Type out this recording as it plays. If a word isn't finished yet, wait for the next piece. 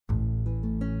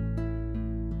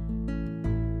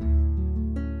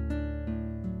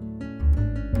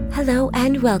Hello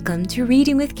and welcome to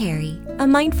Reading with Carrie, a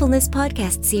mindfulness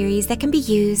podcast series that can be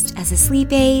used as a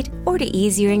sleep aid or to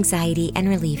ease your anxiety and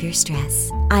relieve your stress.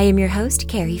 I am your host,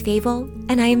 Carrie Fable,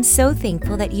 and I am so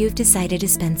thankful that you've decided to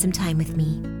spend some time with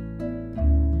me.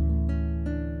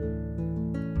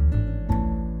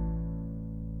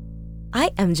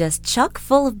 I am just chock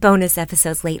full of bonus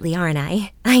episodes lately, aren't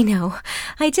I? I know,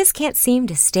 I just can't seem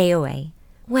to stay away.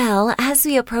 Well, as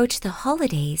we approach the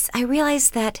holidays, I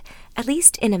realized that, at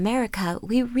least in America,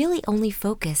 we really only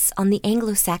focus on the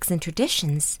Anglo-Saxon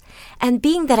traditions. And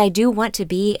being that I do want to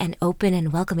be an open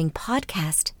and welcoming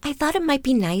podcast, I thought it might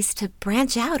be nice to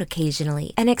branch out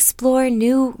occasionally and explore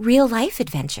new real-life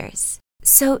adventures.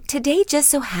 So today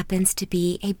just so happens to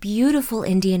be a beautiful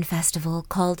Indian festival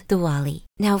called Diwali.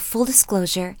 Now, full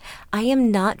disclosure, I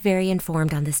am not very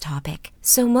informed on this topic,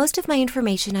 so most of my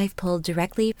information I've pulled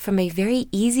directly from a very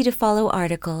easy-to-follow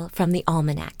article from the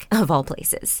Almanac, of all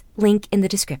places. Link in the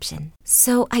description.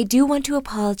 So I do want to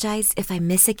apologize if I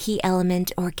miss a key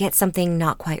element or get something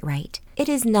not quite right. It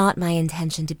is not my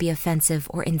intention to be offensive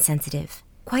or insensitive.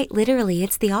 Quite literally,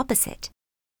 it's the opposite.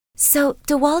 So,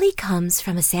 Diwali comes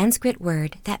from a Sanskrit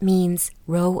word that means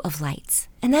row of lights.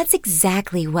 And that's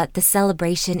exactly what the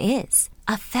celebration is,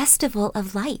 a festival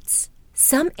of lights.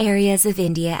 Some areas of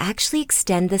India actually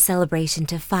extend the celebration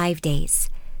to 5 days.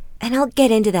 And I'll get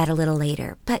into that a little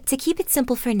later, but to keep it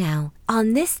simple for now,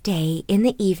 on this day in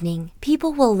the evening,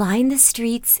 people will line the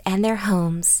streets and their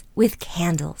homes with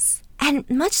candles. And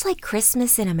much like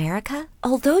Christmas in America,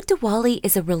 although Diwali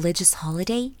is a religious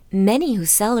holiday, many who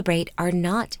celebrate are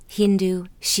not Hindu,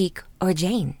 Sikh, or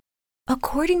Jain.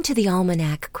 According to the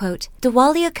Almanac, quote,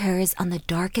 Diwali occurs on the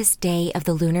darkest day of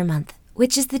the lunar month,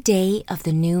 which is the day of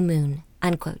the new moon,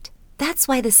 unquote. That's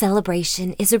why the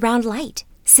celebration is around light,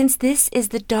 since this is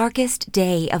the darkest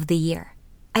day of the year.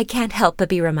 I can't help but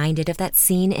be reminded of that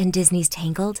scene in Disney's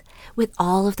Tangled with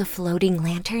all of the floating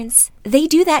lanterns. They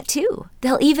do that too.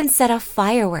 They'll even set off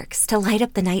fireworks to light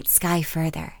up the night sky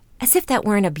further. As if that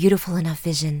weren't a beautiful enough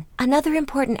vision, another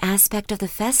important aspect of the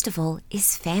festival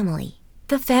is family.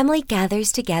 The family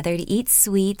gathers together to eat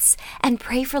sweets and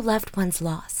pray for loved ones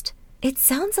lost. It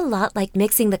sounds a lot like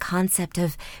mixing the concept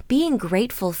of being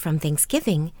grateful from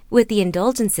Thanksgiving with the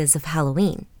indulgences of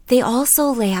Halloween. They also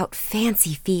lay out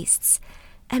fancy feasts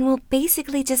and will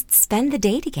basically just spend the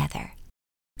day together.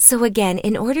 So again,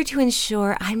 in order to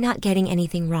ensure I'm not getting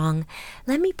anything wrong,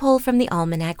 let me pull from the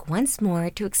Almanac once more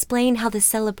to explain how the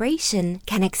celebration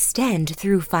can extend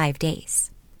through 5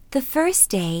 days. The first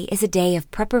day is a day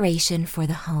of preparation for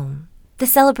the home. The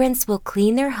celebrants will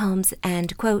clean their homes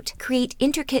and, quote, create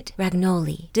intricate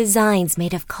rangoli, designs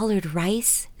made of colored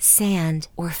rice, sand,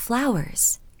 or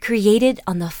flowers, created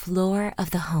on the floor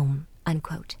of the home,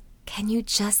 unquote. Can you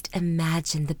just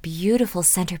imagine the beautiful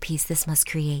centerpiece this must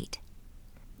create?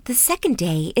 The second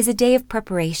day is a day of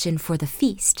preparation for the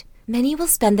feast. Many will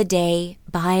spend the day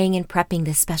buying and prepping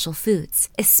the special foods,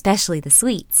 especially the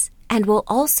sweets, and will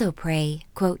also pray,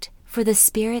 quote, for the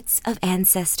spirits of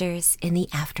ancestors in the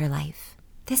afterlife.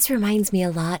 This reminds me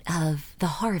a lot of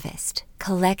the harvest,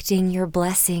 collecting your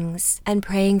blessings and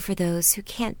praying for those who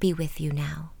can't be with you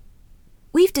now.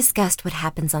 We've discussed what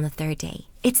happens on the third day.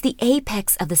 It's the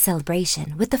apex of the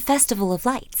celebration with the Festival of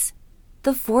Lights.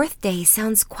 The fourth day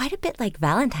sounds quite a bit like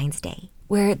Valentine's Day,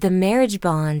 where the marriage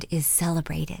bond is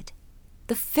celebrated.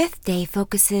 The fifth day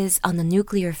focuses on the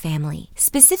nuclear family,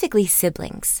 specifically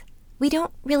siblings. We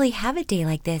don't really have a day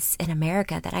like this in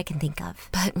America that I can think of,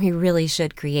 but we really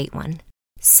should create one.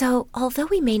 So, although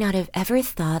we may not have ever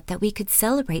thought that we could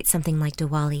celebrate something like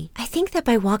Diwali, I think that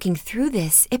by walking through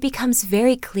this, it becomes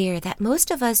very clear that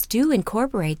most of us do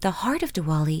incorporate the heart of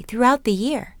Diwali throughout the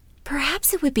year.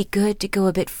 Perhaps it would be good to go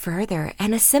a bit further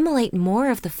and assimilate more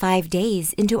of the 5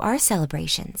 days into our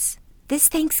celebrations. This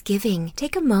Thanksgiving,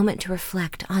 take a moment to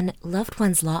reflect on loved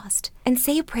ones lost and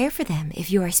say a prayer for them if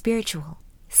you are spiritual.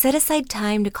 Set aside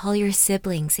time to call your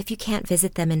siblings if you can't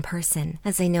visit them in person,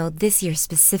 as I know this year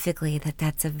specifically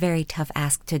that's a very tough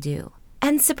ask to do.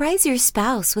 And surprise your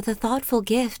spouse with a thoughtful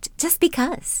gift just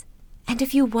because. And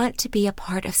if you want to be a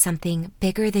part of something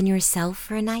bigger than yourself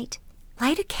for a night,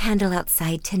 light a candle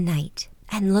outside tonight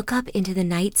and look up into the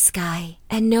night sky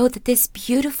and know that this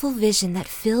beautiful vision that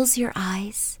fills your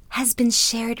eyes has been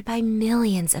shared by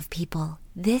millions of people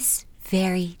this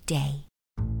very day.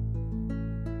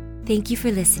 Thank you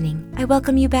for listening. I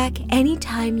welcome you back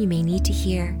anytime you may need to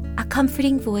hear a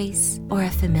comforting voice or a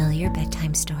familiar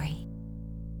bedtime story.